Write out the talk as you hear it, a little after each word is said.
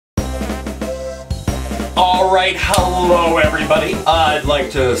Alright, hello everybody. I'd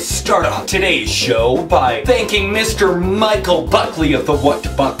like to start off today's show by thanking Mr. Michael Buckley of the What the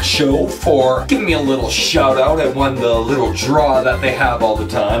Buck Show for giving me a little shout out. I won the little draw that they have all the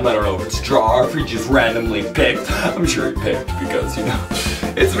time. I don't know if it's draw or if he just randomly picked. I'm sure he picked because, you know,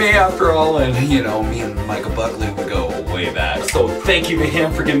 it's me after all, and you know, me and Michael Buckley would go way back. So thank you to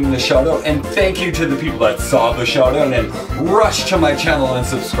him for giving me the shout out, and thank you to the people that saw the shout out and rushed to my channel and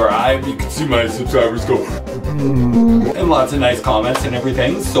subscribe. You can see my subscribers go and lots of nice comments and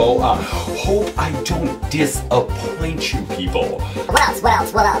everything. So hope I don't disappoint you people. What else?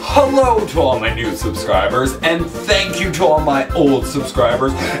 Hello to all my new subscribers, and thank you to all my old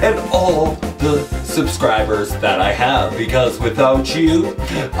subscribers and all the subscribers that I have, because without you,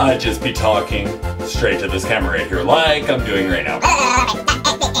 I'd just be talking straight to this camera right here like I'm doing right now.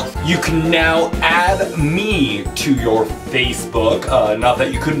 You can now add me to your Facebook. Not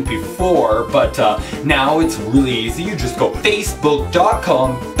that you couldn't before, but now it's really easy. You just go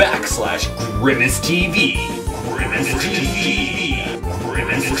facebook.com/grimacetv.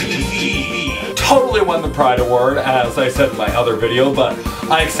 Grimacetv. Totally won the Pride Award, as I said in my other video, but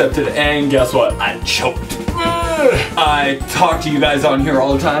I accepted, and guess what? I choked. I talk to you guys on here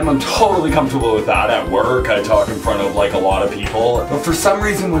all the time. I'm totally comfortable with that. At work, I talk in front of like a lot of people. But for some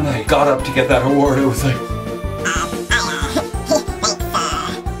reason, when I got up to get that award, it was like,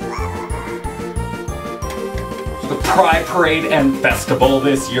 the Pride Parade and Festival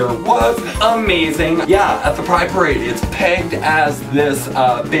this year was amazing. Yeah, at the Pride Parade, it's pegged as this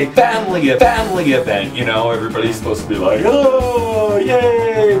big family event. You know, everybody's supposed to be like, oh,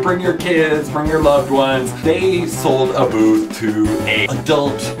 yay, bring your kids, bring your loved ones. They sold a booth to an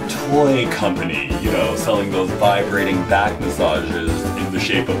adult toy company, you know, selling those vibrating back massages in the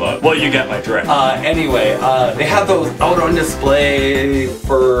shape of a, well, you get my drift. Anyway, they had those out on display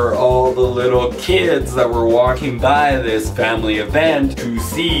for all the little kids that were walking by this family event to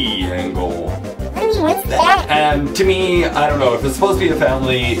see and go, What's that? and to me, I don't know, if it's supposed to be a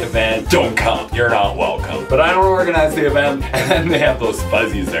family event, don't come. You're not welcome. But I don't organize the event, and then they have those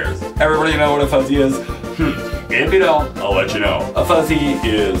fuzzies there. Everybody know what a fuzzy is? If you don't, I'll let you know. A fuzzy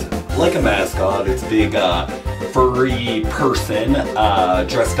is like a mascot. It's a big furry person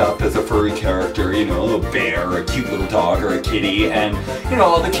dressed up as a furry character, you know, a bear, a cute little dog, or a kitty, and you know,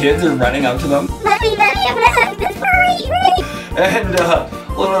 all the kids are running up to them. Mommy, I'm gonna hug this furry! And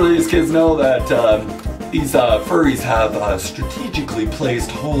little do these kids know that these furries have strategically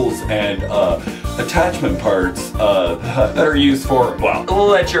placed holes and attachment parts that are used for, well,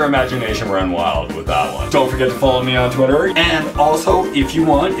 let your imagination run wild with that one. Don't forget to follow me on Twitter, and also, if you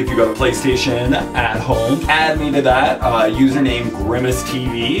got a PlayStation at home, add me to that, username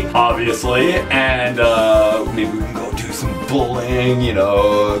grimacetv, obviously, and maybe we can go do some bowling, you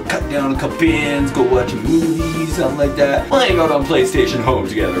know, cut down a couple pins, go watch a movie, something like that. We'll hang out on PlayStation Home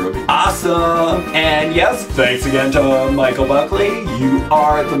together. It'll be awesome. And yes, thanks again to Michael Buckley. You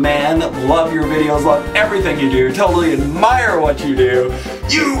are the man. Love your videos, love everything you do, totally admire what you do.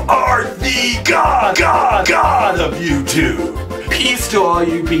 You are the God of YouTube. Peace to all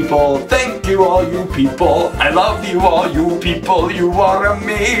you people. Thank you all you people. I love you all you people. You are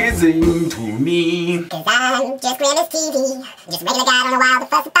amazing to me. Cause I'm just Grimace TV. Just a regular guy, don't know why the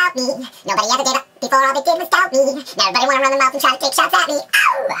fuss about me. Nobody ever did it before, all they did was doubt me. Now everybody wanna run their mouth and try to take shots at me.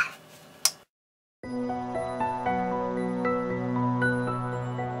 Ow!